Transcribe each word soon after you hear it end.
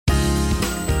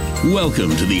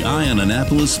Welcome to the Eye on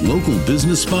Annapolis Local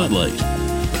Business Spotlight.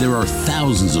 There are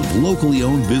thousands of locally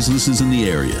owned businesses in the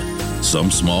area,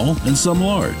 some small and some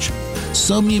large.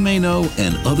 Some you may know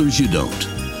and others you don't.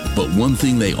 But one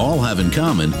thing they all have in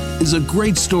common is a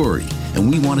great story,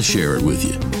 and we want to share it with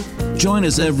you. Join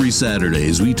us every Saturday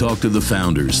as we talk to the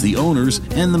founders, the owners,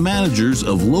 and the managers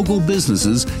of local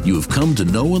businesses you have come to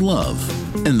know and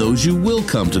love, and those you will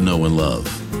come to know and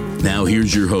love. Now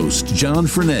here's your host, John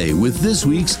Frenay, with this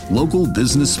week's Local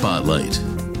Business Spotlight.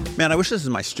 Man, I wish this was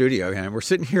my studio. And we're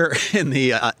sitting here in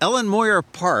the Ellen Moyer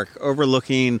Park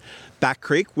overlooking Back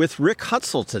Creek with Rick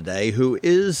Hutzel today, who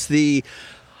is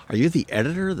are you the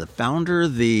editor, the founder,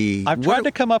 I've tried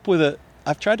to come up with a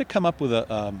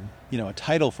a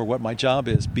title for what my job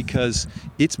is, because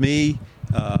it's me,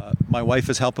 my wife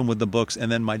is helping with the books,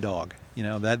 and then my dog.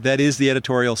 That is the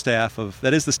editorial staff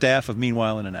the staff of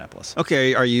Meanwhile in Annapolis.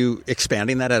 Okay, are you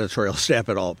expanding that editorial staff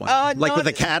at all? With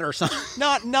a cat or something?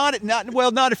 Not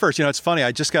at first. It's funny.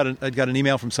 I just got an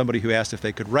email from somebody who asked if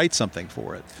they could write something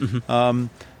for it. Mm-hmm.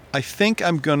 I think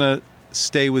I'm gonna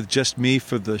stay with just me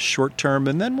for the short term,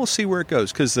 and then we'll see where it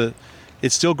goes, because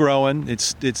it's still growing.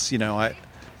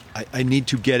 I need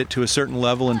to get it to a certain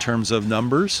level in terms of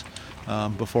numbers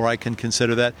before I can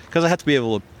consider that, because I have to be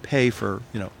able to pay for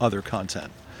other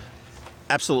content.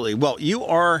 Absolutely. Well, you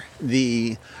are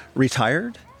the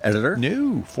retired editor?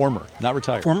 No, former, not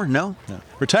retired. Former? No.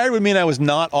 Retired would mean I was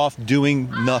not off doing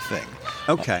nothing.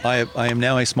 Okay. I am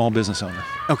now a small business owner.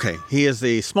 Okay. He is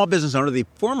the small business owner, the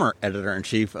former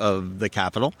editor-in-chief of the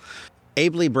Capital.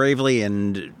 Ably, bravely,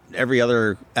 and every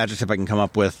other adjective I can come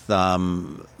up with,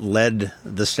 led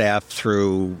the staff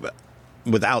through,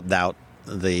 without doubt,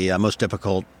 the most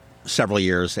difficult several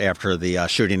years after the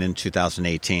shooting in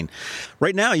 2018.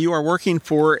 Right now, you are working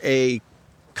for a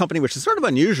company which is sort of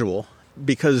unusual,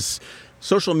 because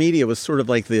social media was sort of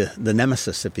like the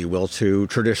nemesis, if you will, to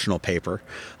traditional paper.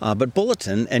 But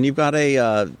Bulletin, and you've got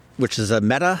which is a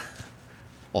Meta,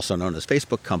 also known as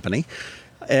Facebook company,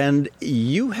 and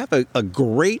you have a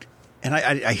great, and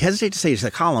I hesitate to say it's a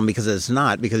column, because it's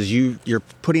not, because you're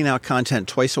putting out content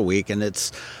twice a week, and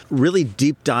it's really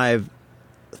deep dive,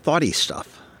 thoughty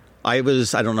stuff. I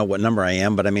don't know what number I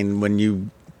am, but I mean, when you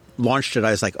launched it,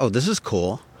 I was like, oh, this is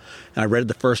cool. And I read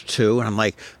the first two, and I'm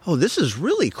like, oh, this is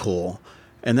really cool.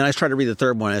 And then I tried to read the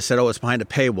third one, and I said, oh, it's behind a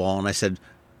paywall. And I said,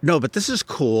 no, but this is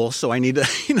cool, so I need to,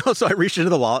 so I reached into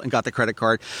the wallet and got the credit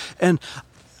card. And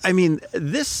I mean,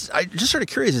 I just sort of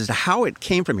curious as to how it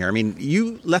came from here. I mean,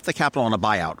 you left the Capital on a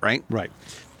buyout, right? Right.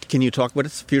 Can you talk about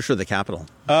the future of the Capital?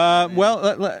 So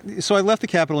I left the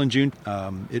Capital in June.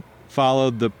 It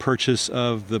followed the purchase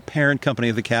of the parent company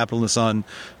of the Capital and the Sun,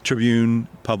 Tribune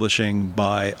Publishing,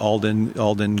 by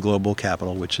Alden Global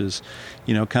Capital, which is,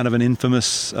 kind of an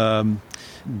infamous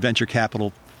venture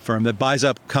capital firm that buys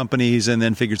up companies and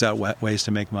then figures out ways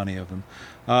to make money of them.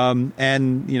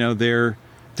 They're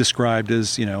described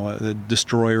as, a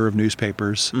destroyer of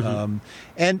newspapers.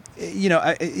 Mm-hmm.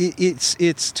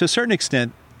 It's to a certain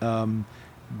extent,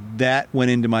 that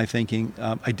went into my thinking.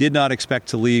 I did not expect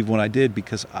to leave when I did,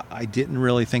 because I didn't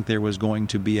really think there was going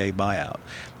to be a buyout.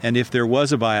 And if there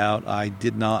was a buyout, I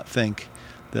did not think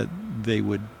that they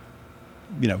would,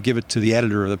 give it to the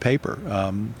editor of the paper.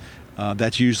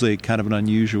 That's usually kind of an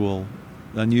unusual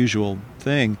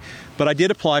thing. But I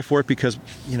did apply for it because,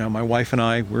 my wife and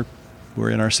I, we're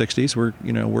in our 60s.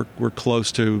 We're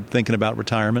close to thinking about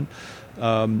retirement.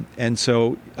 And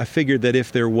so I figured that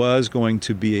if there was going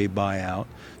to be a buyout,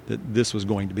 that this was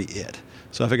going to be it.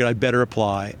 So I figured I'd better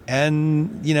apply.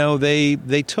 And,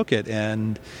 they took it.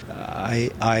 And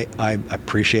I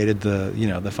appreciated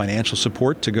the financial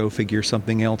support to go figure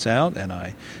something else out. And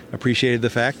I appreciated the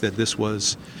fact that this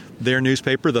was their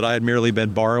newspaper, that I had merely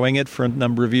been borrowing it for a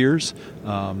number of years.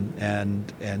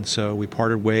 And so we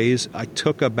parted ways. I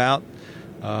took took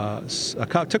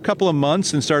a couple of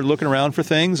months and started looking around for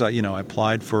things. I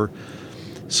applied for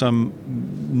some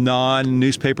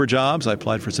non-newspaper jobs. I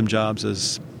applied for some jobs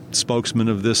as spokesman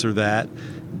of this or that.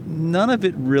 None of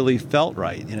it really felt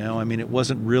right. It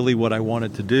wasn't really what I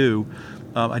wanted to do.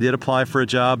 I did apply for a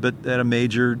job at a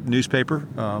major newspaper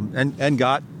and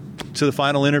got to the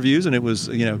final interviews, and it was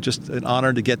just an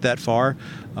honor to get that far.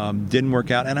 Didn't work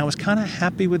out, and I was kind of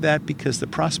happy with that, because the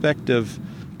prospect of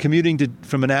commuting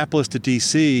from Annapolis to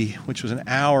D.C., which was an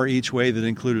hour each way that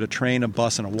included a train, a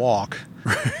bus, and a walk.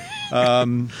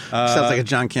 Sounds like a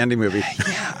John Candy movie.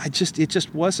 Yeah, it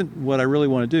just wasn't what I really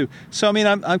want to do. So,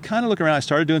 I'm kind of looking around. I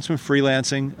started doing some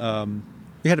freelancing.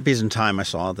 You had a piece in Time, I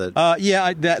saw that.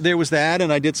 There was that,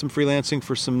 and I did some freelancing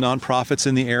for some nonprofits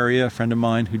in the area. A friend of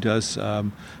mine who does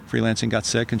freelancing got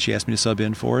sick, and she asked me to sub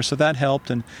in for her, so that helped.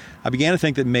 And I began to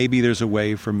think that maybe there's a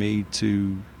way for me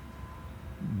to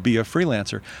be a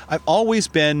freelancer. I've always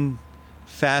been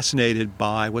fascinated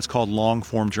by what's called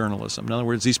long-form journalism. In other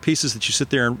words, these pieces that you sit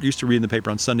there and used to read in the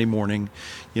paper on Sunday morning,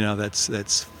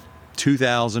 that's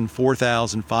 2,000,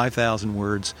 4,000, 5,000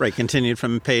 words. Right, continued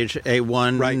from page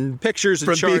A1. Right, pictures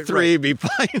from and chart, B3, right.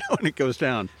 B5, and it goes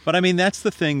down. But I mean, that's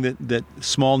the thing that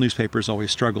small newspapers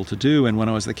always struggle to do. And when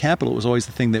I was at the Capitol, it was always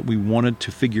the thing that we wanted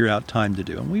to figure out time to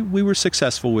do. And we were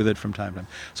successful with it from time to time.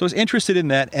 So I was interested in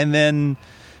that. And then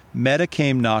Meta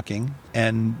came knocking,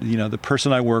 and the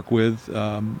person I work with,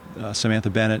 Samantha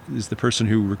Bennett, is the person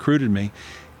who recruited me.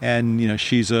 And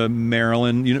she's a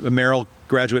Merrill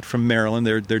graduate from Maryland,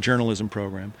 their journalism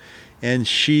program, and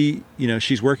she's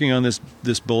working on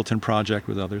this bulletin project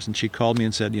with others. And she called me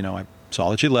and said, I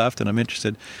saw that you left, and I'm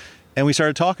interested. And we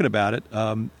started talking about it.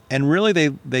 And really,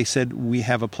 they said we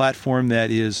have a platform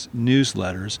that is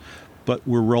newsletters, but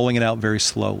we're rolling it out very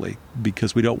slowly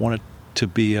because we don't want it to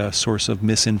be a source of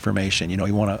misinformation.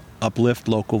 We want to uplift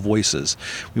local voices.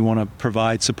 We want to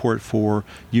provide support for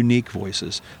unique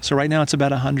voices. So right now it's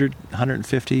about 100,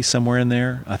 150, somewhere in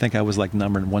there. I think I was like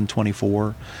number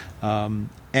 124.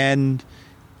 And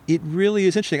it really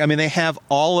is interesting. I mean, they have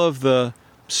all of the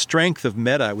strength of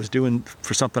Meta. I was doing,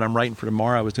 for something I'm writing for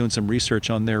tomorrow, I was doing some research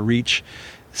on their reach.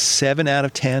 7 out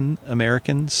of 10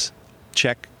 Americans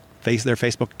check their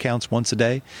Facebook accounts once a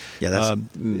day. Yeah,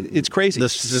 it's crazy. The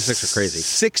statistics are crazy.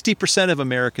 60% of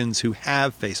Americans who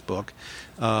have Facebook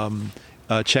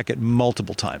check it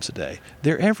multiple times a day.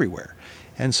 They're everywhere.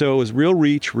 And so it was real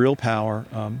reach, real power.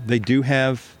 They do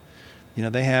have,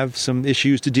 they have some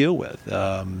issues to deal with.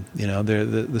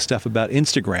 The stuff about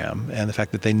Instagram and the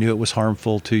fact that they knew it was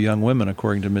harmful to young women,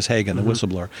 according to Ms. Hagan, the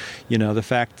whistleblower. The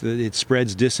fact that it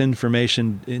spreads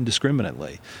disinformation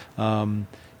indiscriminately.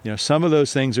 Some of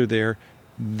those things are there.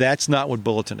 That's not what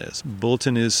Bulletin is.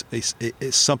 Bulletin is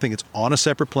something that's on a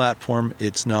separate platform.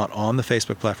 It's not on the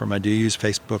Facebook platform. I do use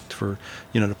Facebook for,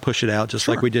 to push it out, just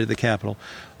like we did at the Capitol.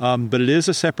 But it is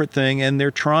a separate thing, and they're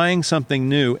trying something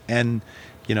new. And,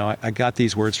 I got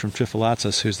these words from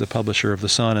Trifilatzis, who's the publisher of The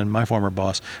Sun and my former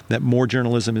boss, that more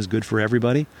journalism is good for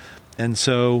everybody. And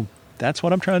so that's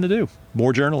what I'm trying to do,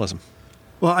 more journalism.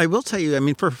 Well, I will tell you, I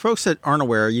mean, for folks that aren't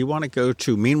aware, you want to go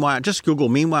to Meanwhile, just Google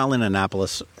Meanwhile in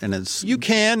Annapolis, and it's... You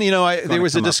can, there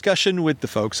was a discussion with the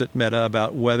folks at Meta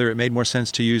about whether it made more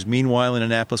sense to use Meanwhile in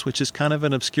Annapolis, which is kind of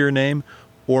an obscure name,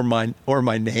 or my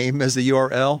name as the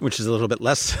URL. Which is a little bit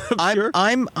less obscure.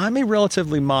 I'm a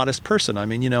relatively modest person. I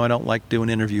mean, I don't like doing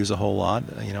interviews a whole lot.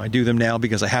 I do them now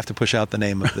because I have to push out the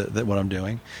name of what I'm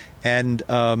doing. And...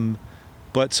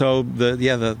 But so the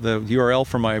URL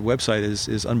for my website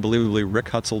is unbelievably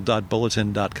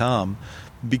rickhutzel.bulletin.com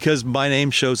because my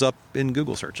name shows up in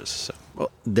Google searches. So. Well,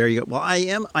 there you go. Well, I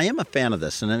am a fan of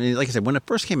this, and I mean, like I said, when it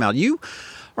first came out, you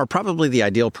are probably the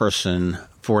ideal person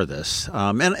for this.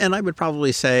 And I would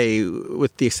probably say,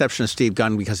 with the exception of Steve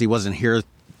Gunn, because he wasn't here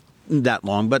that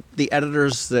long, but the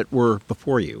editors that were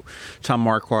before you, Tom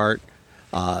Marquardt,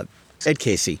 Ed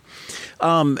Casey,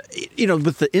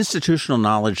 with the institutional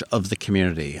knowledge of the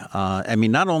community. I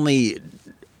mean, not only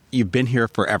you've been here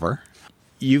forever,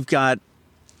 you've got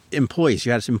employees.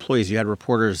 You had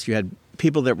reporters, you had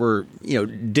people that were,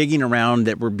 digging around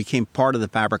that became part of the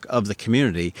fabric of the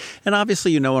community. And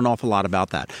obviously, an awful lot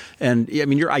about that. And I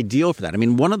mean, you're ideal for that. I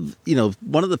mean, one of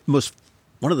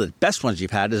the best ones you've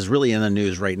had is really in the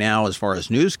news right now as far as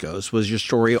news goes was your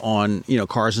story on,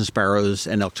 Cars and Sparrows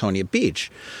and Elktonia Beach,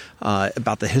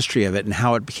 about the history of it and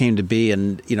how it became to be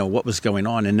and, what was going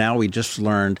on. And now we just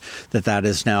learned that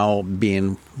is now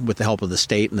being, with the help of the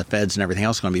state and the feds and everything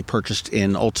else, going to be purchased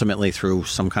in ultimately through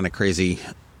some kind of crazy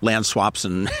land swaps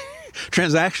and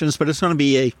transactions. But it's going to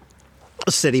be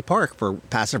a city park for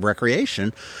passive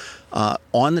recreation.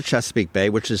 On the Chesapeake Bay,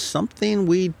 which is something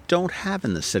we don't have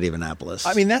in the city of Annapolis.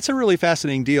 I mean, that's a really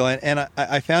fascinating deal. And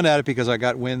I found out it because I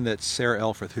got wind that Sarah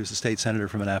Elfreth, who's the state senator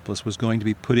from Annapolis, was going to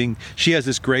be she has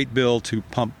this great bill to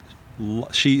pump,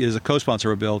 she is a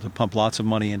co-sponsor of a bill to pump lots of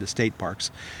money into state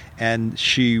parks. And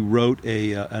she wrote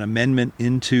an amendment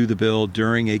into the bill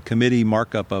during a committee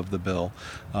markup of the bill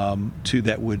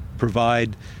that would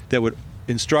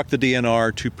instruct the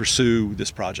DNR to pursue this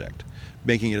project,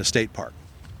 making it a state park.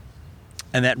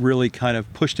 And that really kind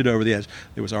of pushed it over the edge.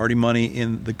 There was already money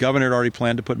the governor had already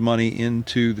planned to put money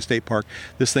into the state park.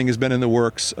 This thing has been in the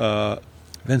works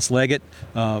Vince Leggett,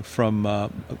 from a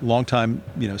longtime,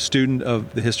 student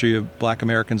of the history of Black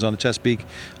Americans on the Chesapeake.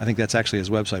 I think that's actually his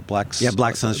website, Blacks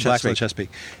on the Chesapeake.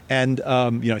 And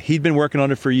he'd been working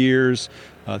on it for years.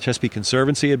 Chesapeake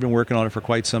Conservancy had been working on it for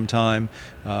quite some time.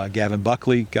 Gavin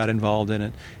Buckley got involved in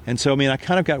it, and so I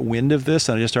kind of got wind of this,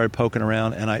 and I just started poking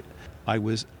around, and I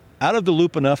was out of the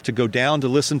loop enough to go down to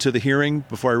listen to the hearing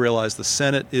before I realized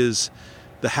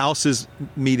the House is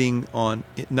meeting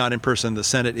not in person. The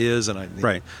Senate is, and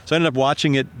right. So I ended up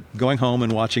watching it, going home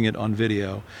and watching it on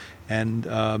video, and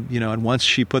and once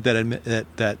she put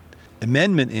that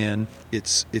amendment in,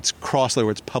 it's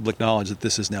cross-level, it's public knowledge that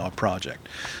this is now a project.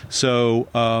 So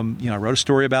I wrote a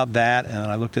story about that, and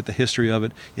I looked at the history of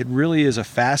it. It really is a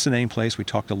fascinating place. We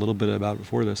talked a little bit about it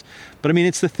before this, but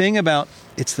it's the thing about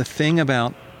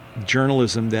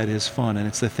journalism that is fun, and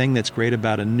it's the thing that's great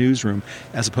about a newsroom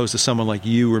as opposed to someone like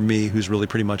you or me who's really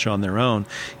pretty much on their own,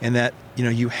 and that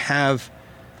you have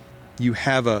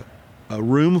a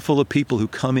room full of people who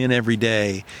come in every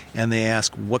day and they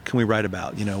ask, what can we write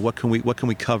about, what can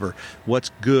we cover,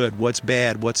 what's good, what's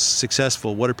bad, what's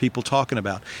successful, what are people talking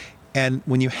about. And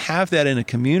when you have that in a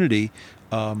community,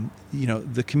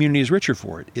 the community is richer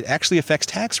for it. It actually affects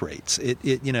tax rates.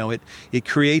 It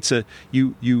creates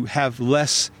you have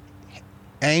less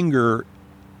anger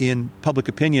in public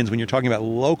opinions when you're talking about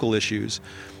local issues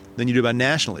than you do about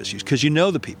national issues, because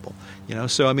the people.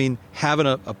 So having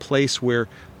a place where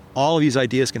all of these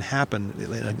ideas can happen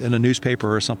in a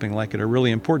newspaper or something like it are really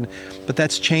important, but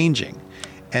that's changing.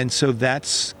 And so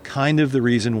that's kind of the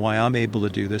reason why I'm able to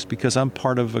do this, because I'm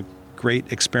part of a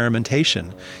great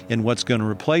experimentation in what's going to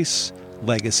replace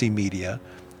legacy media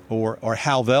or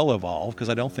how they'll evolve, because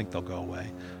I don't think they'll go away.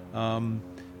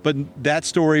 But that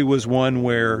story was one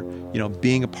where,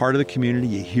 being a part of the community,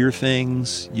 you hear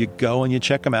things, you go and you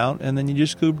check them out, and then you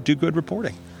just go do good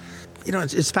reporting.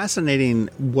 It's fascinating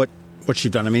what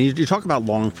you've done. You talk about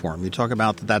long form. You talk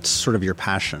about that's sort of your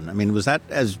passion. Was that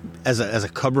as a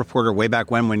cub reporter way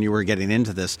back when you were getting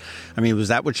into this? Was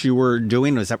that what you were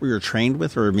doing? Was that what you were trained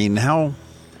with? Or how?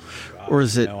 Or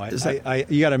is it?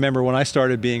 You got to remember, when I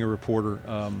started being a reporter.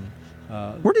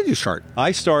 Where did you start?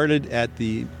 I started at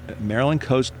the Maryland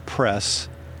Coast Press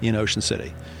in Ocean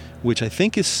City, which I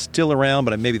think is still around,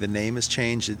 but maybe the name has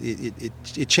changed.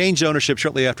 It changed ownership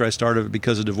shortly after I started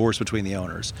because of divorce between the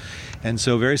owners. And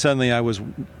so very suddenly I was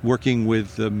working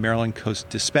with the Maryland Coast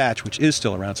Dispatch, which is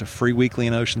still around. It's a free weekly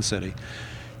in Ocean City.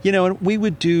 And we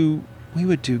would do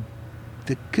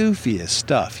the goofiest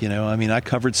stuff. I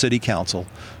covered city council.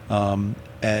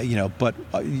 But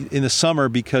in the summer,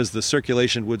 because the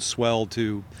circulation would swell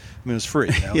to, it was free,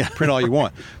 Yeah. Print all you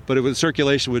want, but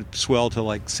circulation would swell to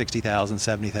like 60,000,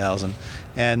 70,000,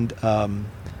 and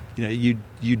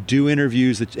you do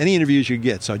interviews, any interviews you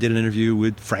get. So I did an interview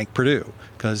with Frank Perdue,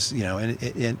 because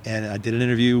and I did an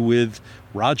interview with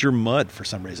Roger Mudd for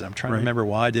some reason. I'm trying to remember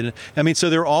why I didn't. So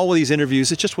there are all of these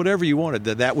interviews. It's just whatever you wanted.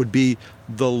 That would be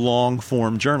the long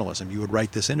form journalism. You would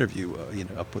write this interview,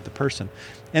 up with the person,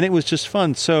 and it was just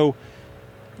fun. So,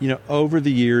 over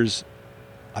the years,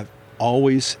 I've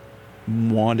always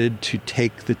wanted to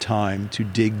take the time to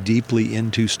dig deeply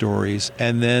into stories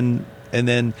and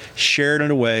then share it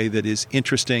in a way that is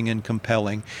interesting and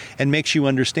compelling and makes you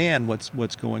understand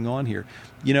what's going on here.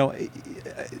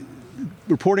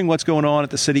 Reporting what's going on at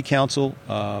the city council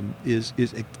is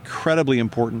incredibly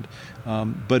important,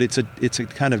 but it's a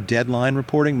kind of deadline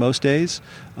reporting most days.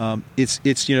 It's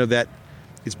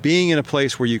being in a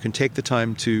place where you can take the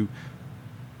time to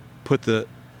put the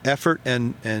effort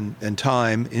and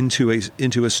time into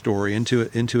a story,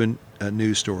 into a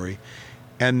news story,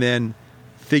 and then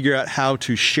figure out how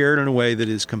to share it in a way that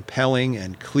is compelling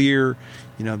and clear.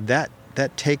 That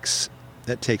takes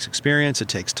experience, it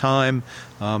takes time,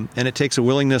 and it takes a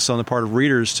willingness on the part of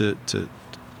readers to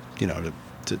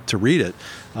read it.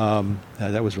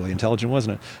 That was really intelligent,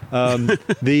 wasn't it?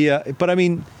 But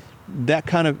that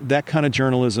kind of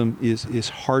journalism is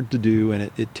hard to do,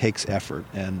 and it takes effort,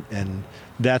 and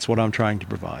that's what I'm trying to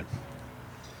provide.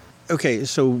 Okay,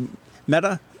 so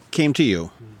Meta came to you.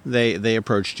 They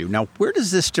approached you. Now, where does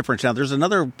this difference? Now, there's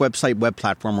another web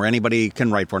platform where anybody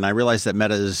can write for, and I realize that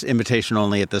Meta is invitation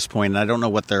only at this point, and I don't know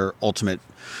what their ultimate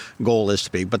goal is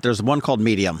to be, but there's one called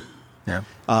Medium. Yeah.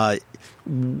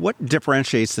 What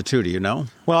differentiates the two? Do you know?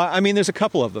 Well, there's a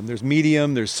couple of them. There's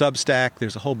Medium, there's Substack,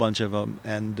 there's a whole bunch of them,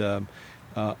 and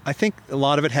I think a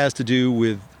lot of it has to do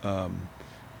with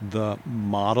the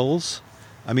models.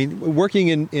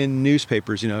 Working in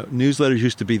newspapers, newsletters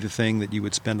used to be the thing that you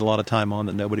would spend a lot of time on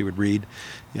that nobody would read.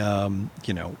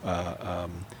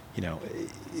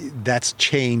 That's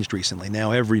changed recently.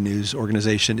 Now every news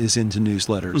organization is into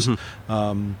newsletters.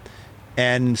 Mm-hmm.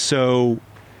 And so,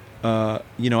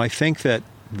 I think that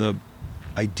the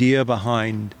idea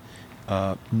behind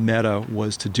Meta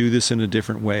was to do this in a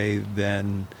different way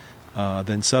than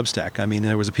Substack. I mean,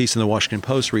 there was a piece in the Washington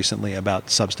Post recently about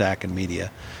Substack and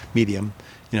Medium,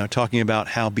 talking about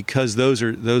how because those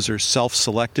are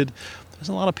self-selected, there's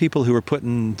a lot of people who are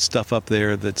putting stuff up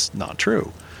there that's not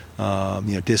true.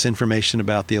 Disinformation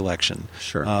about the election.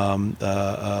 Sure.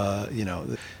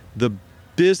 The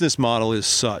business model is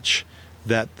such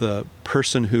that the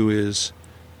person who is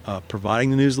providing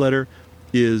the newsletter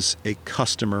is a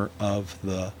customer of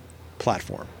the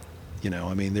platform.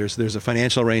 There's a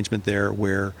financial arrangement there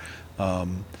where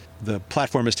the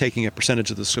platform is taking a percentage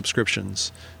of the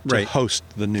subscriptions to host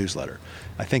the newsletter.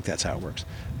 I think that's how it works.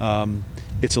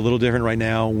 It's a little different right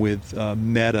now with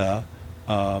Meta.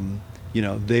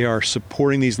 They are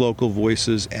supporting these local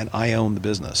voices, and I own the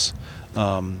business.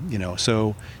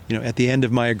 So at the end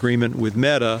of my agreement with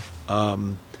Meta,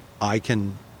 I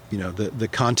can, the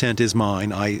content is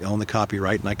mine. I own the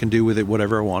copyright, and I can do with it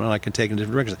whatever I want, and I can take it in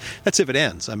different directions. That's if it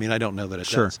ends. I mean, I don't know that it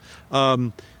does.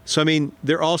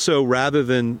 They're also, rather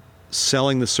than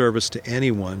selling the service to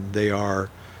anyone, they're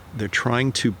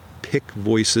trying to pick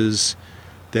voices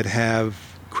that have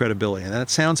credibility. And that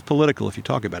sounds political if you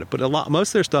talk about it, but most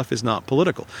of their stuff is not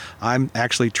political. I'm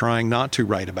actually trying not to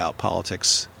write about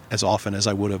politics as often as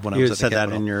I would have when I was at the Capitol. You said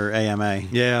that in your AMA.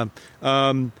 Yeah.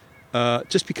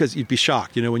 Just because you'd be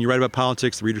shocked. When you write about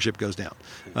politics, the readership goes down.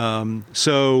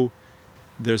 So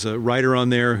there's a writer on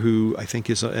there who I think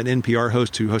is an NPR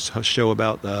host who hosts a show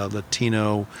about the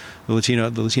Latino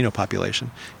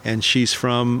population. And she's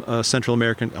from Central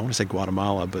American, I want to say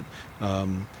Guatemala, but,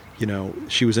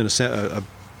 she was in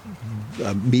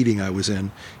a meeting I was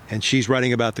in, and she's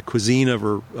writing about the cuisine of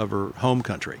her home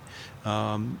country.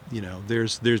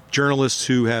 There's journalists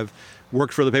who have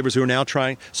worked for the papers who are now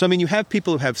trying. So, you have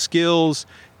people who have skills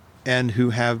and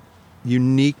who have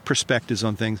unique perspectives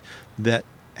on things that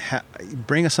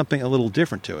bring us something a little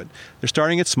different to it. They're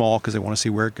starting it small because they want to see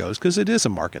where it goes, because it is a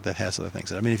market that has other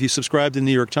things. If you subscribe to the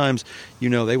New York Times,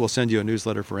 they will send you a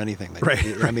newsletter for anything.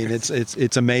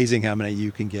 It's amazing how many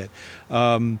you can get.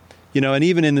 And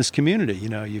even in this community,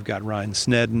 you've got Ryan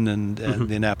Snedden and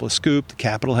the Annapolis Scoop. The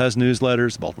Capitol has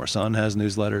newsletters. The Baltimore Sun has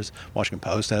newsletters. Washington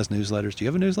Post has newsletters. Do you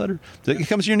have a newsletter? It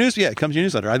comes to your news. Yeah, it comes to your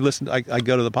newsletter. I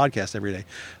go to the podcast every day.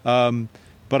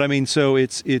 So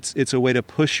it's a way to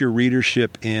push your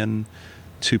readership in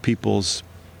to people's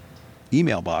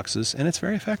email boxes, and it's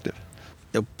very effective.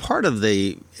 Part of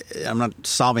I'm not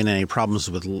solving any problems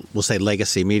with, we'll say,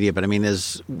 legacy media, but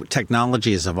as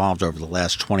technology has evolved over the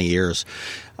last 20 years,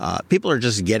 people are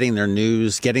just getting their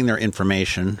news, getting their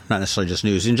information, not necessarily just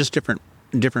news, in just different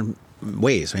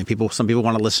ways. Some people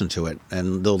want to listen to it,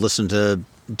 and they'll listen to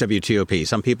WTOP.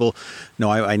 Some people, no,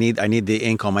 I need the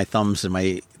ink on my thumbs and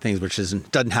my things, which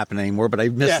doesn't happen anymore, but I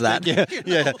miss that.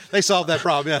 Yeah. They solved that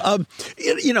problem.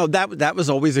 Yeah. That was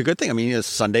always a good thing. It's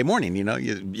Sunday morning,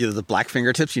 you the black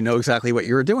fingertips, exactly what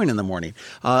you were doing in the morning.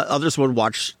 Others would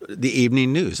watch the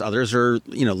evening news. Others are,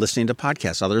 listening to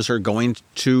podcasts. Others are going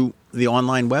to the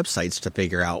online websites to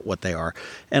figure out what they are.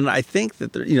 And I think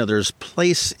that, there's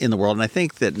place in the world. And I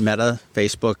think that Meta,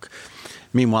 Facebook,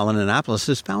 meanwhile, in Annapolis,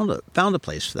 has found a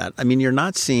place for that. You're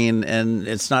not seeing, and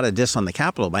it's not a diss on the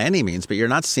Capitol by any means, but you're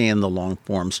not seeing the long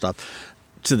form stuff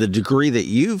to the degree that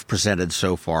you've presented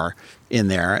so far in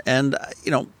there. And,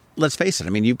 let's face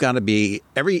it. You've got to be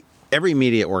every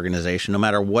media organization, no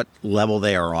matter what level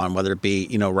they are on, whether it be,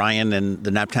 Ryan and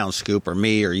the Naptown Scoop or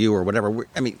me or you or whatever.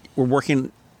 We're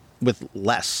working with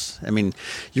less.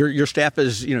 Your staff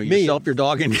is, yourself, your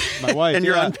dog, and my wife, and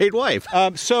your unpaid wife.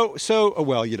 Well,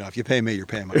 if you pay me, you're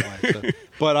paying my wife. So.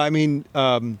 But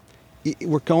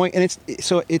we're going, and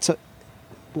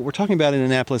what we're talking about in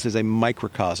Annapolis is a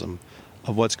microcosm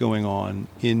of what's going on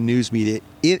in news media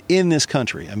in this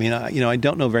country. I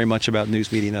don't know very much about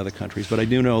news media in other countries, but I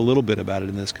do know a little bit about it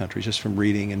in this country, just from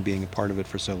reading and being a part of it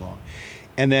for so long.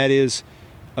 And that is,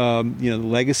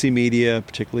 legacy media,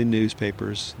 particularly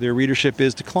newspapers, their readership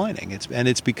is declining.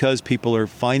 It's because people are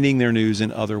finding their news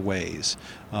in other ways.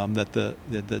 That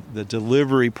the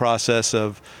delivery process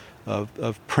of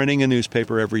printing a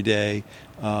newspaper every day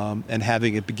and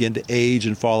having it begin to age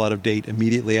and fall out of date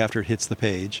immediately after it hits the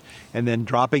page, and then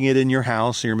dropping it in your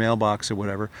house or your mailbox or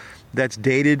whatever, that's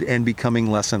dated and becoming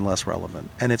less and less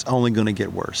relevant, and it's only going to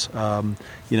get worse.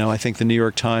 I think the New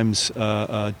York Times,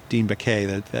 Dean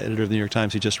Baquet, the editor of the New York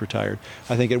Times, he just retired,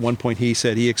 I think at one point he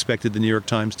said he expected the New York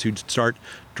Times to start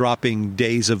dropping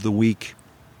days of the week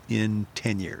in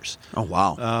 10 years. Oh,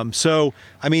 wow. So,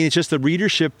 I mean, it's just the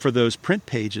readership for those print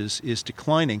pages is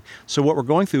declining. So what we're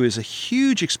going through is a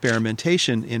huge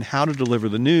experimentation in how to deliver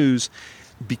the news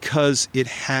because it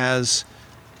has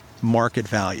market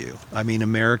value. I mean,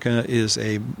 America is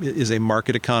a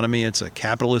market economy. It's a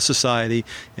capitalist society,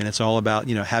 and it's all about,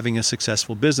 having a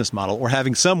successful business model or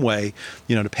having some way,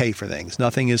 to pay for things.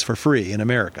 Nothing is for free in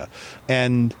America.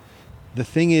 And the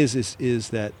thing is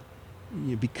that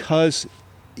because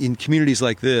in communities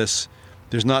like this,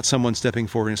 there's not someone stepping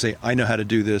forward and say, I know how to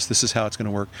do this. This is how it's going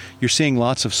to work. You're seeing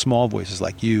lots of small voices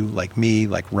like you, like me,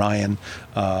 like Ryan,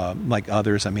 like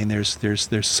others. I mean, there's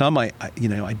some I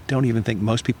don't even think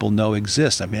most people know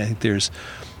exist. I mean, I think there's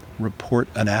Report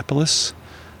Annapolis,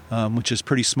 which is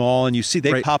pretty small, and you see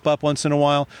they pop up once in a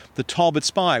while. The Talbot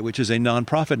Spy, which is a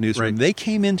nonprofit newsroom, they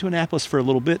came into Annapolis for a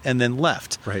little bit and then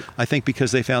left. Right. I think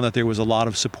because they found that there was a lot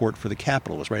of support for the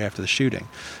Capitol. It was right after the shooting.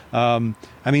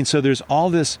 So there's all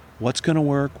this, what's going to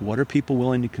work? What are people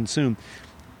willing to consume?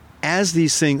 As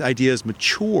these ideas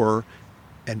mature,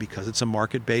 and because it's a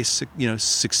market-based,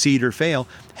 succeed or fail,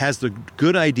 as the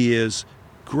good ideas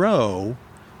grow,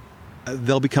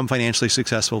 they'll become financially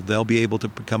successful. They'll be able to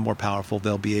become more powerful.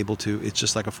 They'll be able to, it's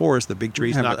just like a forest. The big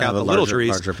trees knock out the little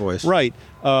trees. Larger voice. Right.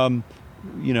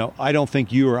 I don't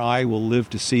think you or I will live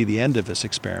to see the end of this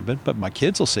experiment, but my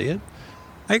kids will see it.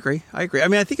 I agree. I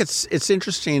mean, I think it's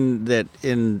interesting that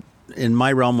in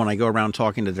my realm, when I go around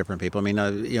talking to different people, I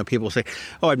mean, people say,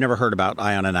 "Oh, I've never heard about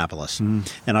Ion Annapolis," and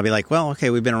I'll be like, "Well, okay,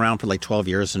 we've been around for like 12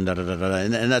 years, and da da da da,"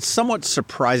 and that's somewhat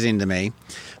surprising to me.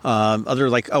 Other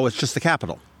like, "Oh, it's just the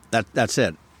Capitol. That's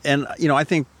it." And I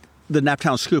think the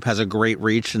Naptown Scoop has a great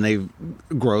reach and they've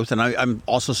growth, and I'm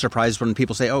also surprised when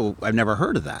people say, "Oh, I've never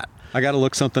heard of that." I got to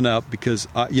look something up because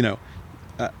I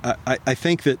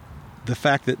think that the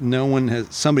fact that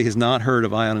somebody has not heard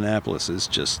of Ion Annapolis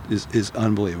is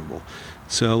unbelievable.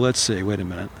 So let's see. Wait a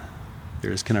minute.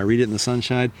 Can I read it in the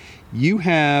sunshine? You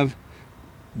have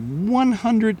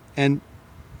 100 and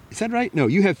is that right? No,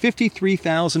 you have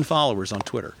 53,000 followers on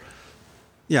Twitter.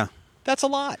 Yeah, that's a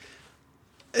lot.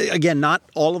 Again, not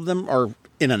all of them are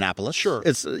in Annapolis. Sure,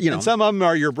 it's and some of them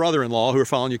are your brother-in-law who are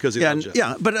following you because he loves you.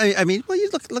 Yeah, but I mean, well, you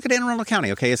look at Anne Arundel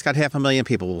County. Okay, it's got 500,000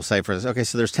 people. We'll say for this. Okay,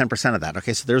 so there's 10% of that.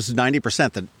 Okay, so there's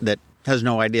 90% that has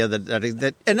no idea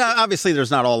that, and obviously there's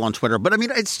not all on Twitter. But I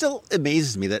mean, it still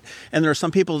amazes me that, and there are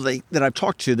some people that I've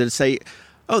talked to that say,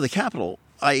 "Oh, the Capitol.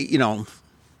 I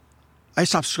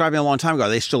stopped subscribing a long time ago. Are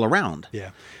they still around?" Yeah,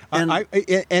 and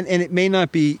it may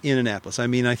not be in Annapolis. I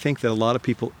mean, I think that a lot of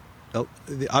people,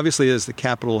 obviously, as the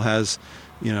Capitol has,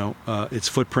 its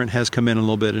footprint has come in a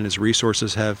little bit, and its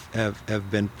resources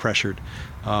have been pressured.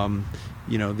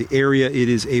 The area it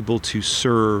is able to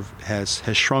serve has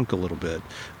shrunk a little bit.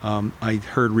 I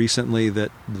heard recently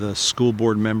that the school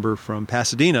board member from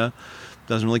Pasadena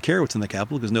doesn't really care what's in the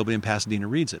Capitol because nobody in Pasadena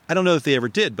reads it. I don't know if they ever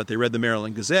did, but they read the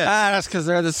Maryland Gazette. That's because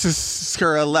they're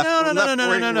the left.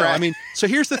 No. I mean, so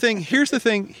here's the thing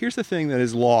that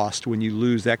is lost when you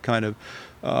lose that kind of.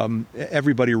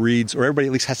 Everybody reads, or everybody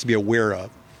at least has to be aware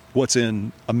of what's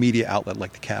in a media outlet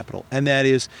like the Capitol. And that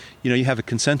is, you have a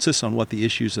consensus on what the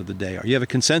issues of the day are. You have a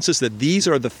consensus that these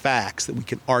are the facts that we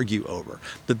can argue over,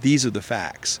 that these are the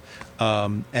facts.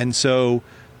 And so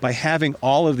by having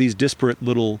all of these disparate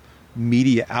little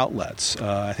media outlets,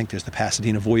 I think there's the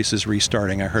Pasadena Voice is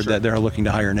restarting. I heard that they're looking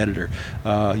to hire an editor.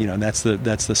 And that's the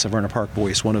Severna Park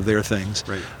Voice, one of their things.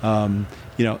 Right.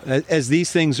 As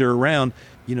these things are around,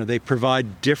 they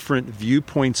provide different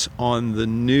viewpoints on the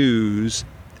news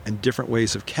and different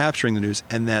ways of capturing the news,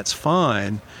 and that's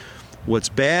fine. What's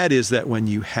bad is that when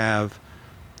you have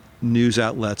news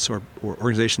outlets or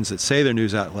organizations that say they're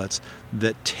news outlets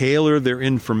that tailor their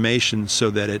information so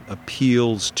that it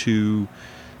appeals to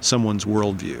someone's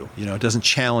worldview, it doesn't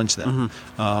challenge them,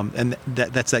 and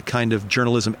that's that kind of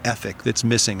journalism ethic that's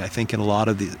missing, I think, in a lot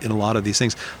of these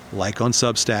things, like on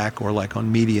Substack or like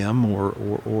on Medium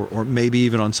or maybe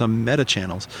even on some meta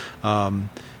channels.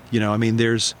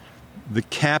 There's the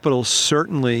Capitol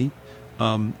certainly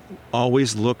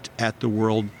always looked at the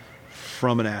world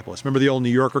from Annapolis. Remember the old New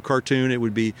Yorker cartoon? It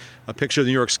would be a picture of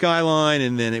the New York skyline,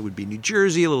 and then it would be New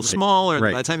Jersey, a little smaller.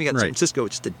 And by the time you got to San Francisco,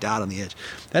 it's just a dot on the edge.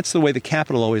 That's the way the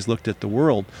Capitol always looked at the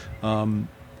world.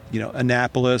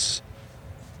 Annapolis,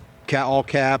 all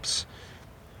caps,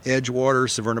 Edgewater,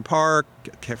 Severna Park,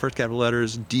 first capital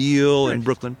letters, Deal, and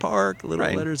Brooklyn Park, little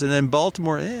letters, and then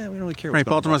Baltimore. We don't really care. Right,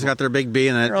 Baltimore's got their big B,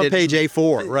 and they're on page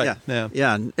A4. Right.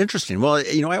 Yeah. Interesting. Well,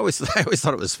 I always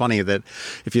thought it was funny that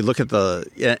if you look at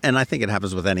and I think it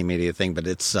happens with any media thing, but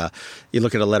it's you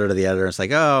look at a letter to the editor, and it's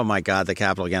like, oh my God, the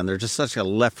Capitol again. They're just such a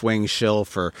left wing shill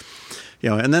for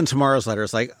And then tomorrow's letter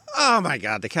is like, oh my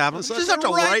God, the Capitol, just such a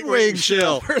right-wing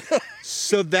shill.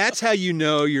 So that's how you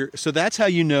know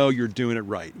you're doing it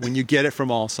right, when you get it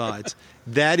from all sides.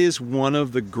 That is one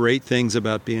of the great things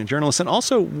about being a journalist. And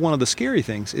also one of the scary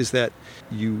things is that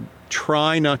you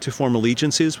try not to form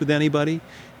allegiances with anybody,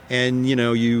 and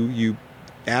you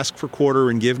ask for quarter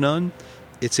and give none.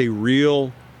 It's a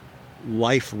real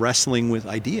life wrestling with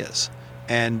ideas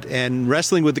and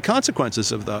wrestling with the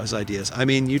consequences of those ideas. I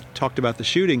mean, you talked about the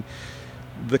shooting.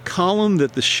 The column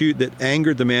that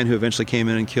angered the man who eventually came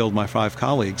in and killed my 5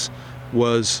 colleagues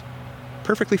was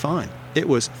perfectly fine. It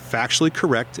was factually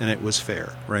correct and it was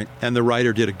fair. Right. And the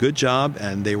writer did a good job,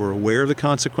 and they were aware of the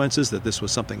consequences, that this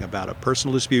was something about a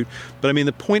personal dispute. But I mean,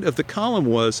 the point of the column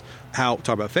was talk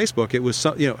about Facebook, it was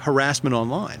harassment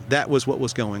online. That was what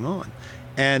was going on.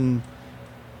 And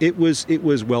it was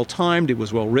well timed, it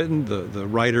was well written. The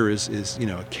writer is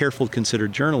a careful,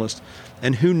 considered journalist,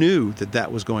 and who knew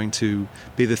that was going to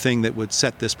be the thing that would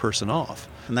set this person off.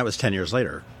 And that was 10 years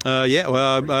later.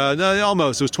 No,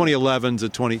 almost. It was 2011 to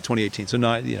 2018, so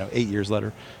not 8 years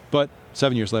later, but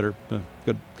 7 years later.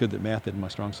 Good that math isn't my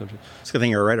strong subject. It's a good thing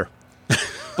you're a writer.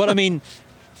 But I mean,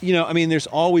 there's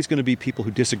always going to be people who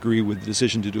disagree with the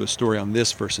decision to do a story on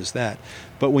this versus that.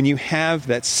 But when you have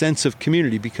that sense of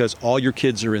community because all your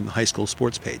kids are in the high school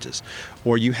sports pages,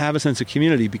 or you have a sense of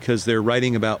community because they're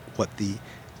writing about what the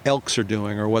Elks are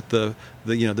doing, or what the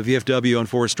VFW on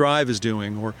Forest Drive is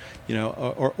doing, or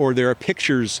there are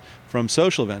pictures from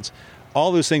social events.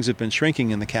 All those things have been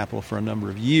shrinking in the Capitol for a number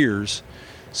of years,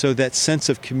 so that sense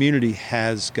of community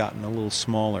has gotten a little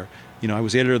smaller. I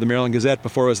was the editor of the Maryland Gazette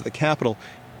before I was at the Capitol,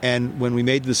 and when the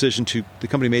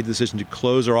company made the decision to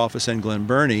close our office in Glen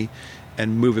Burnie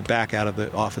and move it back out of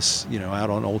the office, out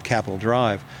on Old Capitol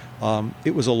Drive,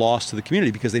 it was a loss to the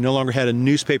community because they no longer had a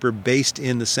newspaper based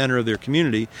in the center of their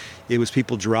community. It was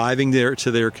people driving there to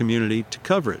their community to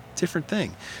cover it. Different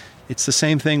thing. It's the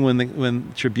same thing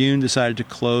when Tribune decided to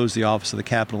close the office of the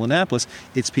Capitol in Annapolis.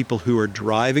 It's people who are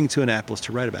driving to Annapolis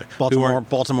to write about it.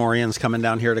 Baltimoreans coming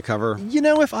down here to cover.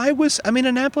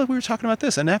 Annapolis, we were talking about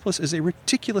this. Annapolis is a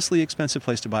ridiculously expensive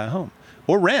place to buy a home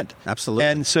or rent. Absolutely.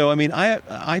 And so, I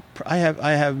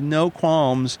have no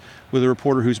qualms with a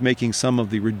reporter who's making some of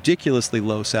the ridiculously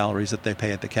low salaries that they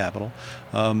pay at the Capitol,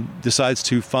 decides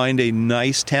to find a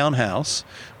nice townhouse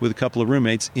with a couple of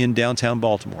roommates in downtown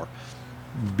Baltimore,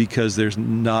 because there's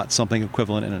not something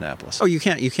equivalent in Annapolis. Oh, you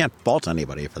can't fault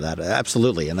anybody for that.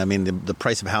 Absolutely. And I mean, the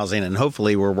price of housing, and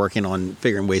hopefully we're working on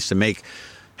figuring ways to make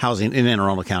housing in Anne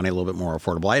Arundel County a little bit more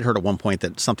affordable. I had heard at one point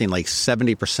that something like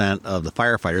 70% of the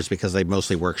firefighters, because they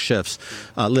mostly work shifts,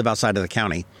 live outside of the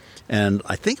county. And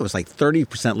I think it was like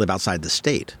 30% live outside the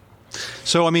state.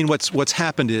 So, what's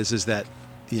happened is that,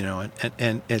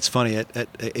 and it's funny,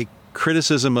 a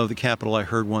criticism of the Capitol I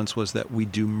heard once was that we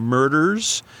do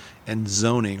murders and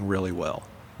zoning really well.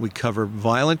 We cover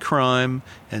violent crime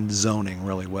and zoning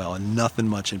really well, and nothing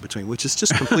much in between, which is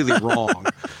just completely wrong.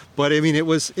 But it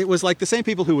was like the same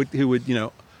people who would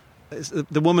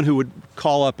the woman who would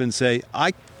call up and say,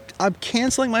 I'm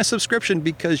canceling my subscription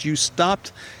because you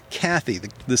stopped Kathy,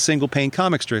 the single pane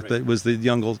comic strip that was the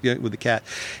young girl with the cat,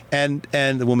 and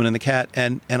the woman and the cat,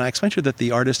 and I explained to her that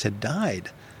the artist had died,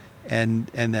 and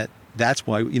that's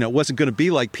why it wasn't going to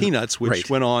be like Peanuts, which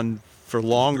went on for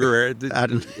longer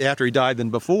after he died than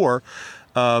before,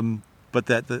 but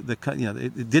that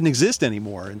it didn't exist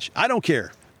anymore, and I don't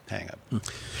care. Hang up.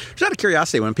 Just out of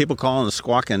curiosity, when people call and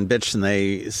squawk and bitch and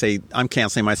they say, I'm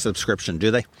canceling my subscription,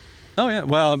 do they? Oh yeah,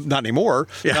 well, not anymore.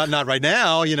 Yeah. Not right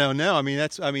now. No,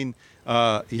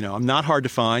 I'm not hard to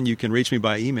find. You can reach me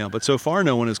by email, but so far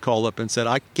no one has called up and said,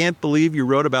 I can't believe you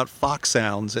wrote about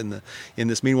foxhounds in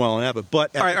this Meanwhile in Napa.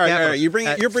 But all right. You're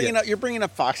bringing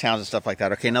up foxhounds and stuff like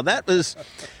that. Okay, now that was.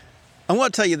 I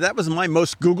want to tell you, that was my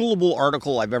most Googleable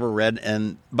article I've ever read,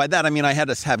 and by that I mean I had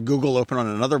to have Google open on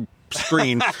another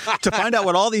screen to find out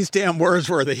what all these damn words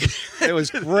were. It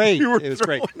was great. It was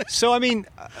great. So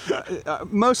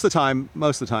most of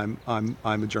the time, I'm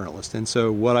a journalist, and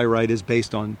so what I write is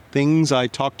based on things I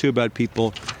talk to about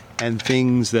people, and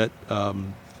things that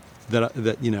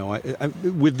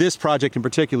with this project in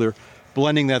particular,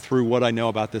 blending that through what I know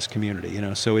about this community,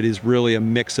 so it is really a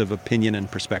mix of opinion and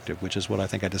perspective, which is what I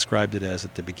think I described it as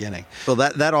at the beginning. Well,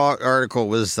 that article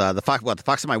was the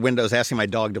fox in my window is asking my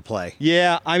dog to play.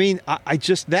 Yeah,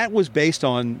 that was based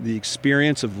on the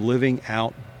experience of living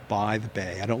out by the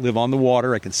bay. I don't live on the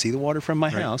water. I can see the water from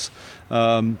my house,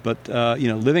 but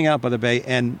living out by the bay,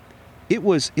 and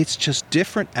it's just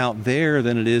different out there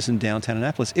than it is in downtown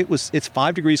Annapolis. It's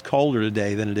 5 degrees colder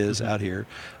today than it is out here.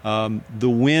 The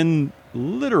wind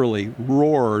literally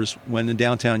roars when in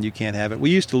downtown you can't have it. We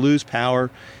used to lose power,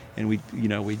 and we'd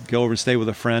go over and stay with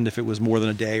a friend if it was more than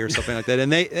a day or something like that,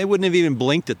 and they wouldn't have even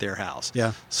blinked at their house.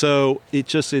 Yeah. So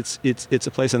it's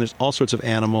a place, and there's all sorts of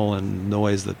animal and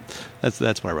noise that's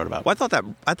what I wrote about. Well,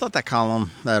 I thought that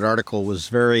column, that article, was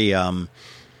very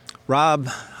Rob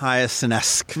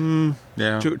Hyacinth-esque to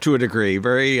a degree.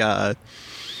 Very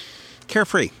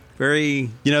carefree. Very.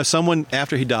 Someone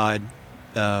after he died,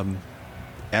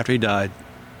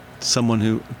 someone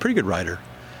who, a pretty good writer,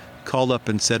 called up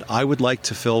and said, I would like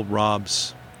to fill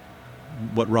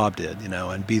what Rob did,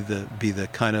 and be the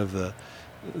kind of the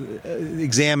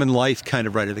examine life kind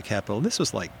of writer of the Capitol. And this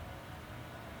was like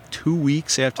 2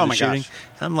 weeks after the shooting. Gosh.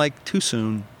 And I'm like, too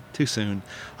soon.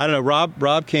 I don't know.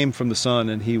 Rob came from the Sun,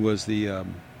 and he was the,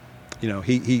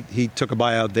 he took a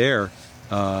buyout there.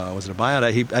 Was it a buyout?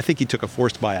 I think he took a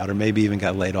forced buyout, or maybe even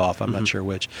got laid off. I'm not sure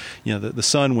which. The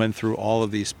Sun went through all of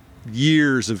these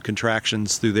years of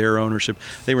contractions through their ownership.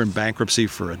 They were in bankruptcy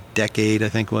for a decade, I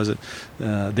think, was it?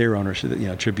 Their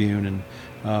ownership, Tribune.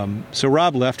 And so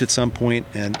Rob left at some point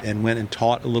and went and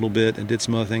taught a little bit and did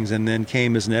some other things, and then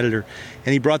came as an editor.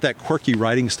 And he brought that quirky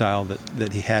writing style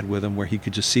that he had with him, where he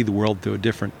could just see the world through a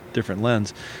different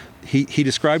lens. He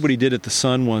described what he did at the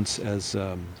Sun once as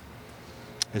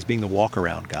being the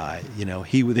walk-around guy.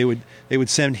 They would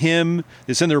send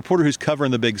the reporter who's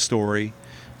covering the big story,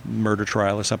 murder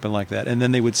trial or something like that, and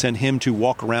then they would send him to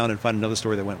walk around and find another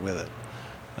story that went with it.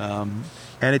 And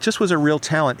it just was a real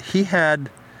talent. He had,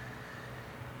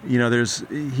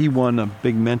 he won a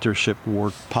big mentorship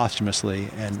award posthumously,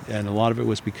 and a lot of it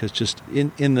was because just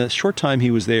in the short time he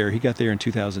was there, he got there in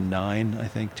 2009, I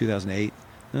think, 2008,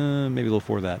 maybe a little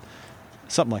before that,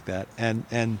 something like that.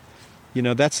 And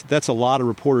that's a lot of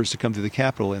reporters to come through the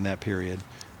Capitol in that period.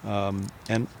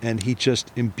 And he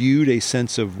just imbued a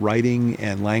sense of writing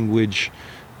and language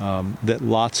that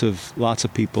lots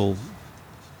of people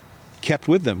kept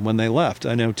with them when they left.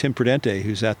 I know Tim Prudente,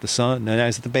 who's at the Sun, and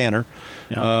he's at the Banner.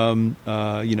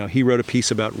 Yeah. He wrote a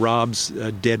piece about Rob's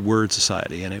Dead Word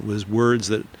Society, and it was words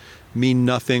that mean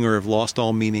nothing or have lost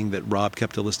all meaning that Rob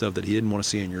kept a list of that he didn't want to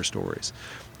see in your stories.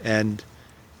 And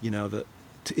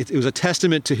it was a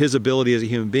testament to his ability as a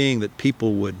human being that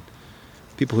people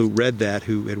who read that,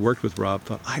 who had worked with Rob,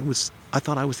 thought I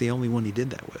thought I was the only one he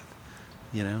did that with.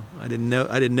 I didn't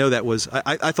know that was.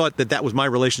 I thought that was my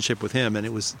relationship with him, and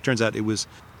turns out it was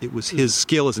his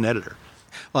skill as an editor.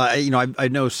 Well, I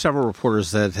know several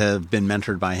reporters that have been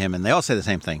mentored by him, and they all say the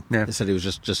same thing. Yeah. They said he was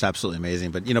just absolutely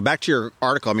amazing. But back to your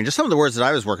article. I mean, just some of the words that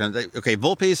I was working on. Okay,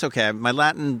 Volpes. Okay, my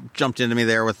Latin jumped into me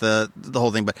there with the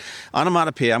whole thing. But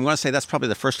onomatopoeia, I'm going to say that's probably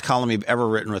the first column you've ever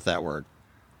written with that word.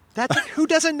 Who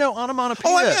doesn't know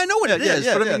onomatopoeia? Oh, I know what it is,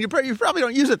 but yeah. I mean, you probably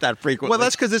don't use it that frequently. Well,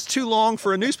 that's because it's too long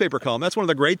for a newspaper column. That's one of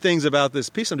the great things about this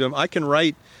piece I'm doing. I can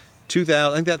write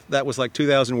 2,000. I think that was like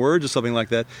 2,000 words or something like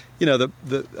that.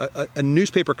 A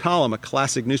newspaper column, a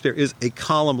classic newspaper, is a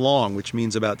column long, which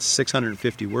means about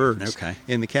 650 words. Okay.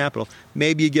 In the Capitol.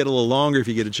 Maybe you get a little longer if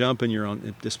you get a jump and you're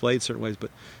displayed certain ways, but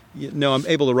I'm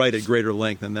able to write at greater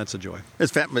length, and that's a joy.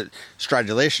 It's but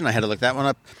stridulation. I had to look that one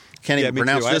up. Can't even me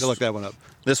pronounce too. I this. had to look that one up.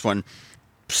 This one,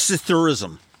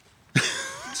 psithurism.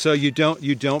 So you don't.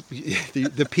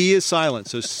 The P is silent.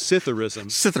 So Scytherism.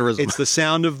 Scytherism. It's the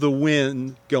sound of the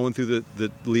wind going through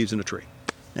the leaves in a tree.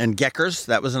 And geckers,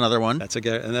 that was another one. That's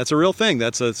a real thing.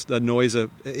 That's a noise.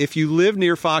 If you live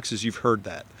near foxes, you've heard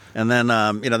that. And then,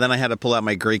 then I had to pull out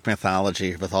my Greek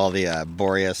mythology with all the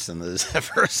Boreas and the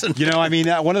Zephyrs. And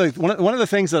one of the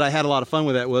things that I had a lot of fun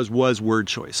with that was word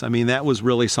choice. I mean, that was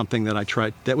really something that I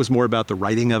tried. That was more about the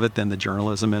writing of it than the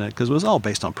journalism in it, because it was all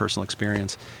based on personal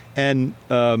experience. And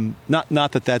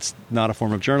not that that's not a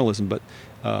form of journalism, but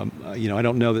I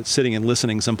don't know that sitting and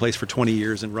listening someplace for 20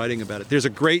 years and writing about it. There's a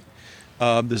great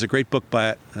book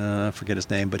by I forget his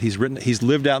name, but he's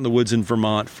lived out in the woods in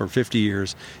Vermont for 50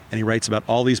 years, and he writes about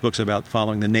all these books about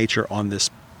following the nature on this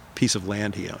piece of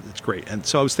land he owned. It's great. And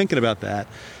so I was thinking about that,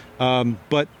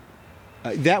 but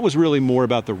that was really more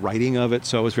about the writing of it.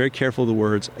 So I was very careful of the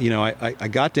words. I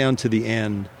got down to the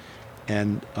end,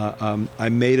 and I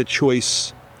made a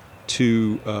choice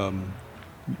to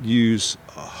use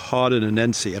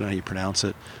Haudenosaunee. I don't know how you pronounce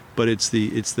it. But it's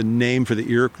the name for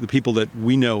the people that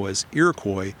we know as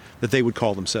Iroquois that they would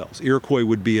call themselves. Iroquois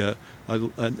would be a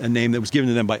name that was given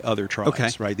to them by other tribes, okay.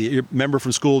 Right? Remember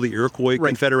from school, the Iroquois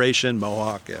Confederation,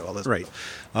 Mohawk, all this. Right.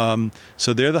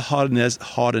 So they're the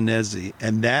Haudenosaunee,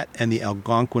 and the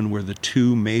Algonquin were the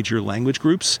two major language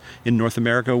groups in North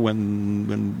America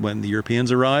when the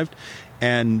Europeans arrived.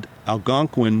 and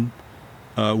Algonquin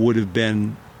would have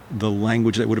been the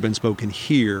language that would have been spoken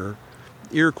here.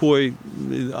 Iroquois,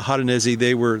 Haudenosaunee,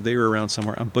 they were around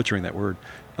somewhere. I'm butchering that word.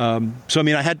 So I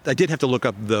mean, I did have to look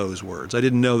up those words. I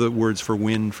didn't know the words for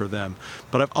wind for them,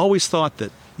 but I've always thought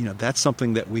that that's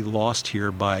something that we lost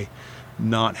here by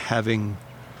not having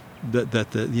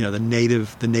the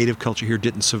native culture here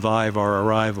didn't survive our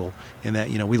arrival, and that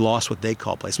we lost what they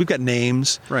call place. We've got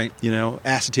names, right?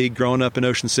 Assateague, growing up in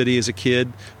Ocean City as a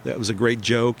kid, that was a great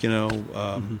joke.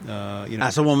 Assawoman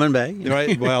Bay,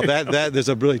 right? Well, that there's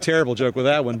a really terrible joke with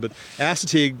that one. But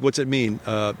Assateague, what's it mean?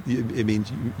 It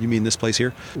means you mean this place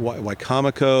here,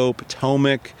 Wicomico,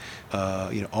 Potomac,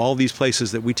 all these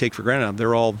places that we take for granted.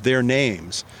 They're all their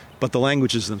names. But the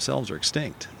languages themselves are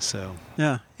extinct. So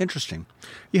yeah, interesting.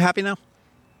 You happy now?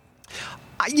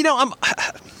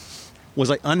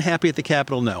 Was I unhappy at the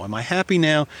Capitol? No. Am I happy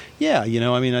now? Yeah.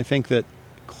 I think that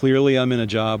clearly I'm in a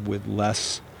job with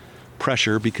less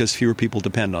pressure because fewer people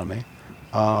depend on me.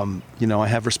 I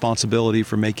have responsibility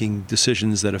for making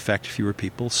decisions that affect fewer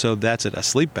people, so that's it. I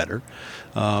sleep better.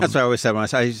 That's what I always said when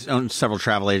I owned several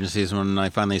travel agencies when I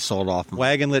finally sold off.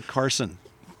 Wagonlit Carson.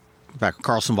 Back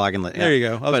Carlson Wagonlit. Yeah. There you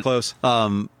go. I was close.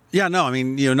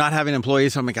 Not having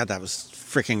employees. Oh my God, that was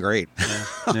freaking great.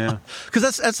 Yeah.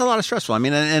 Because that's a lot of stressful. I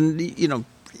mean, and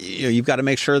you've got to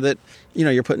make sure that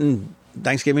you're putting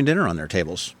Thanksgiving dinner on their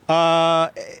tables.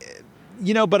 But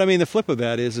I mean, the flip of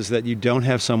that is that you don't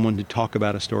have someone to talk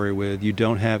about a story with. You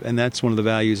don't have, and that's one of the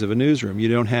values of a newsroom. You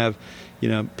don't have,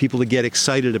 people to get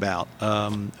excited about.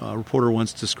 A reporter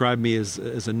once described me as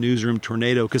a newsroom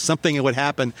tornado because something would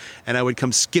happen, and I would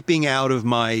come skipping out of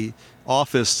my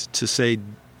office to say,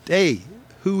 "Hey,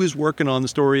 who is working on the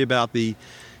story about the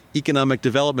economic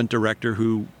development director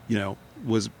who,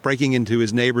 was breaking into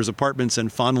his neighbors' apartments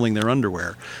and fondling their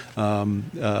underwear?"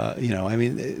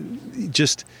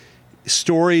 Just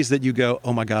stories that you go,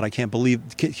 oh my God, I can't believe,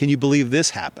 can you believe this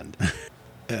happened?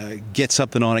 Get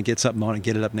something on it, get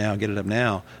it up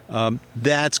now.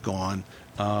 That's gone.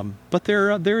 But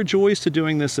there are joys to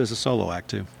doing this as a solo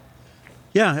act too.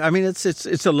 Yeah, I mean,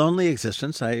 it's a lonely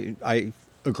existence. I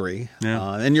agree.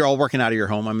 Yeah. And you're all working out of your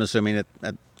home, I'm assuming,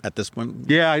 at this point.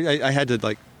 Yeah, I had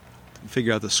to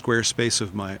figure out the square space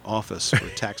of my office for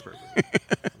tax purposes.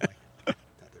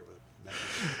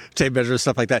 Tape measures,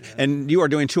 stuff like that. Yeah. And you are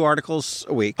doing 2 articles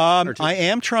a week. I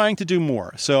am trying to do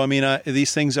more. So, I mean,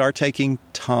 these things are taking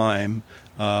time.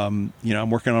 I'm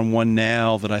working on one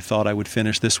now that I thought I would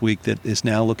finish this week that is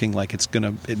now looking like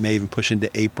it may even push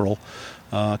into April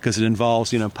because it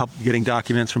involves, getting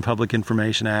documents from Public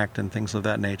Information Act and things of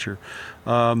that nature.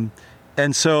 And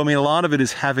so, I mean, a lot of it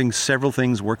is having several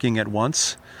things working at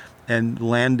once and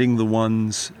landing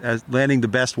the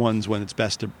best ones when it's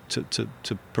best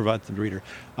to provide to the reader.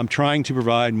 I'm trying to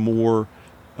provide more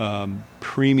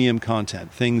premium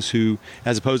content, things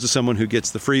as opposed to someone who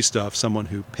gets the free stuff, someone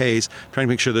who pays, trying to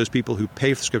make sure those people who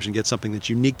pay for the subscription get something that's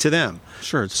unique to them.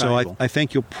 Sure, it's so valuable. I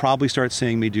think you'll probably start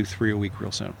seeing me do 3 a week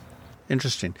real soon.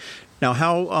 Interesting. Now,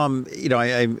 how, I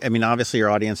mean, obviously your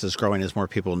audience is growing as more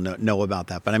people know about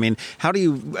that. But I mean,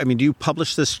 do you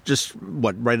publish this, just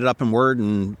write it up in Word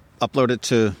and upload it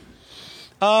to?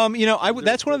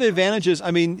 That's one of the advantages.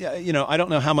 I mean, I don't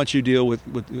know how much you deal with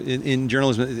in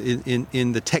journalism,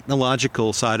 in the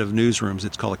technological side of newsrooms.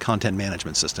 It's called a content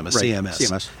management system, a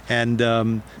CMS.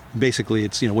 And basically,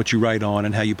 it's what you write on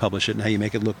and how you publish it and how you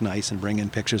make it look nice and bring in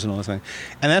pictures and all those things.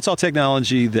 And that's all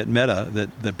technology that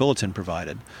that Bulletin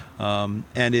provided.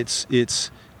 And it's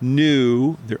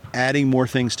new. They're adding more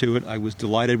things to it. I was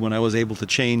delighted when I was able to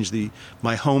change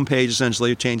my homepage,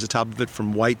 essentially change the top of it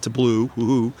from white to blue.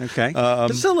 Woohoo. Okay.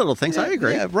 Just the little things. I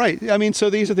agree. Yeah, right. I mean,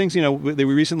 so these are things, they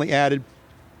were recently added.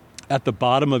 At the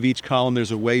bottom of each column,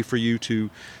 there's a way for you to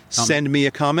send me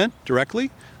a comment directly.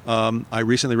 I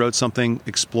recently wrote something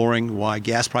exploring why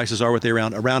gas prices are what they are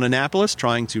around Annapolis,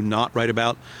 trying to not write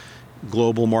about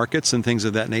global markets and things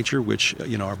of that nature, which,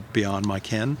 are beyond my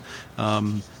ken.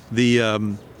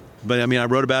 But I mean, I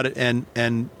wrote about it,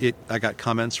 and I got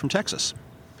comments from Texas.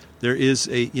 There is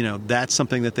that's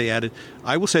something that they added.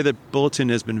 I will say that Bulletin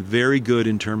has been very good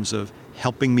in terms of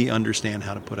helping me understand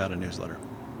how to put out a newsletter.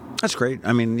 That's great.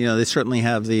 I mean, they certainly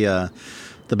have the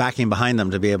backing behind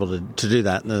them to be able to do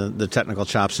that, the technical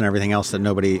chops and everything else that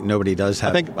nobody does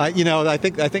have. I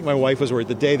think my wife was worried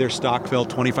the day their stock fell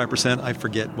 25%. I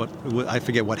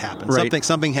forget what happened. Right.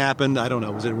 Something happened. I don't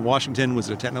know. Was it in Washington? Was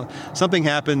it a technical? Something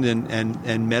happened,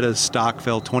 and Meta's stock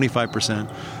fell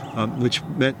 25%. Which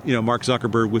meant, Mark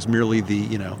Zuckerberg was merely the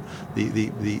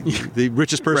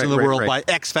richest person in the world by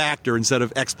X factor instead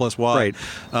of X plus Y. Right.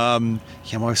 My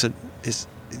wife said,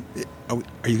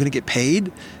 are you going to get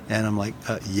paid? And I'm like,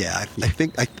 yeah, I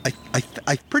think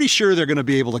I'm pretty sure they're going to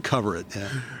be able to cover it. Yeah.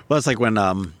 Well, it's like when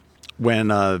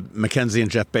Mackenzie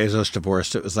and Jeff Bezos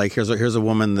divorced. It was like, here's a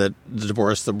woman that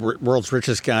divorced the world's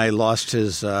richest guy, lost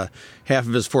his half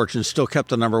of his fortune, still kept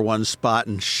the number one spot,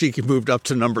 and she moved up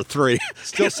to number 3.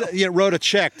 Still, wrote a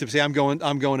check to say I'm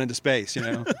going into space.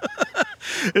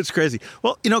 It's crazy.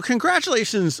 Well,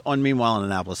 congratulations on Meanwhile in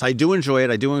Annapolis. I do enjoy it.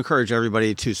 I do encourage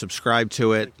everybody to subscribe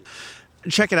to it.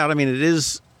 Check it out. I mean, it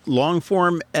is long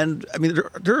form, and I mean,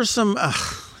 there are some.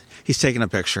 He's taking a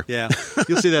picture. Yeah,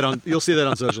 you'll see that on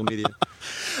social media.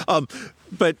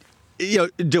 But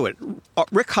do it.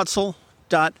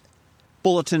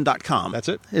 rickhutzel.bulletin.com. That's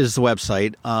it. Is the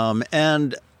website.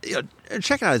 And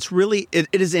check it out. It's really it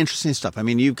is interesting stuff. I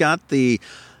mean, you've got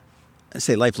I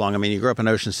say lifelong. I mean, you grew up in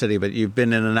Ocean City, but you've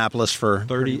been in Annapolis for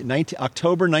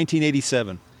October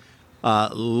 1987.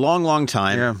 Long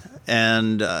time. Yeah.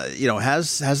 And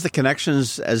has the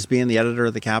connections as being the editor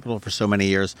of the Capitol for so many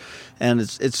years, and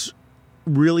it's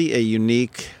really a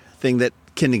unique thing that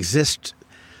can exist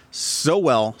so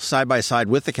well side by side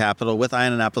with the Capitol, with Eye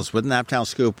on Annapolis, with Naptown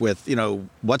Scoop, with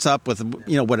What's Up, with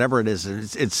whatever it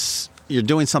is. It's you're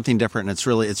doing something different, and it's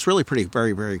really pretty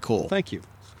very, very cool. Thank you.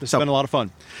 It's been a lot of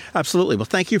fun. Absolutely. Well,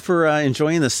 thank you for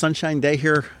enjoying this sunshine day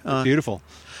here. Beautiful.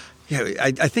 Yeah,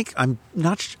 I think I'm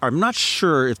not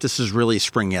sure if this is really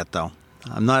spring yet, though.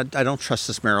 I don't trust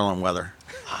this Maryland weather.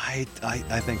 I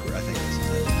think this is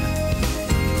it.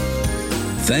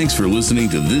 Thanks for listening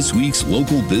to this week's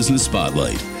Local Business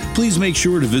Spotlight. Please make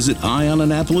sure to visit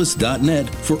eyeonannapolis.net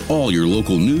for all your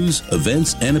local news,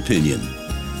 events, and opinion.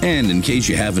 And in case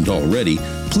you haven't already,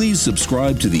 please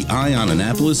subscribe to the Eye on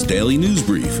Annapolis Daily News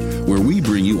Brief, where we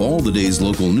bring you all the day's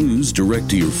local news direct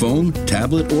to your phone,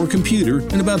 tablet, or computer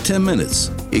in about 10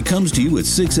 minutes. It comes to you at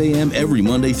 6 a.m. every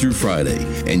Monday through Friday,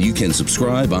 and you can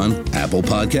subscribe on Apple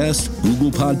Podcasts,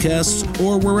 Google Podcasts,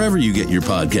 or wherever you get your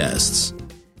podcasts.